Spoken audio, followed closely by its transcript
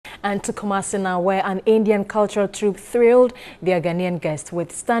And to Kumasi now, where an Indian cultural troupe thrilled their Ghanaian guests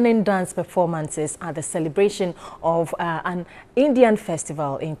with stunning dance performances at the celebration of an Indian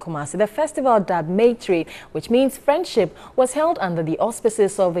festival in Kumasi. The festival, dubbed Maitri, which means friendship, was held under the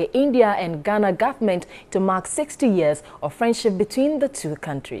auspices of the India and Ghana government to mark 60 years of friendship between the two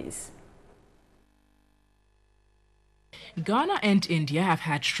countries. Ghana and India have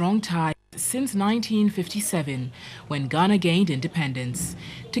had strong ties since 1957, when Ghana gained independence.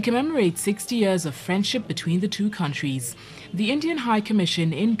 To commemorate 60 years of friendship between the two countries, the Indian High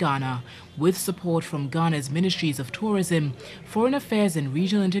Commission in Ghana, with support from Ghana's Ministries of Tourism, Foreign Affairs and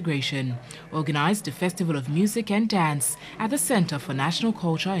Regional Integration, organized a festival of music and dance at the Center for National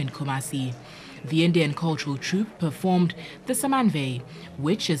Culture in Kumasi. The Indian cultural troupe performed the Samanve,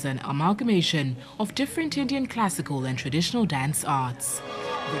 which is an amalgamation of different Indian classical and traditional dance arts.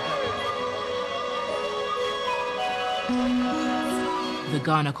 The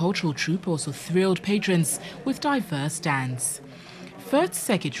Ghana cultural troupe also thrilled patrons with diverse dance. First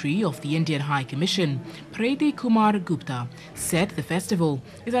Secretary of the Indian High Commission, Priti Kumar Gupta, said the festival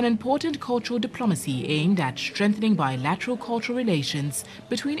is an important cultural diplomacy aimed at strengthening bilateral cultural relations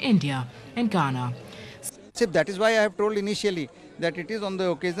between India and Ghana. So that is why I have told initially that it is on the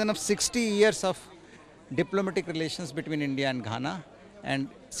occasion of 60 years of diplomatic relations between India and Ghana and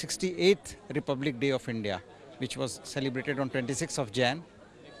 68th Republic Day of India, which was celebrated on 26th of Jan.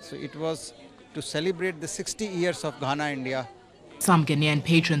 So it was to celebrate the 60 years of Ghana-India. Some Ghanaian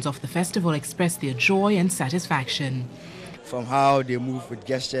patrons of the festival expressed their joy and satisfaction. From how they move with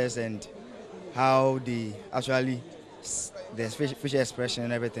gestures and how they actually, their facial expression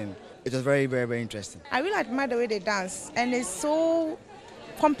and everything. It was very, very, very interesting. I really admire the way they dance, and it's so,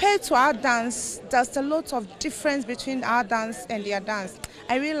 compared to our dance, there's a lot of difference between our dance and their dance.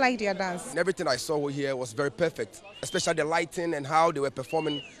 I really like their dance. Everything I saw here was very perfect, especially the lighting and how they were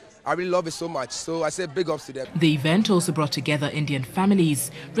performing. I really love it so much, so I say big ups to them. The event also brought together Indian families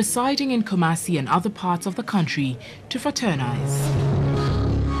residing in Kumasi and other parts of the country to fraternize.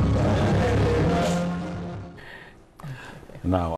 Now,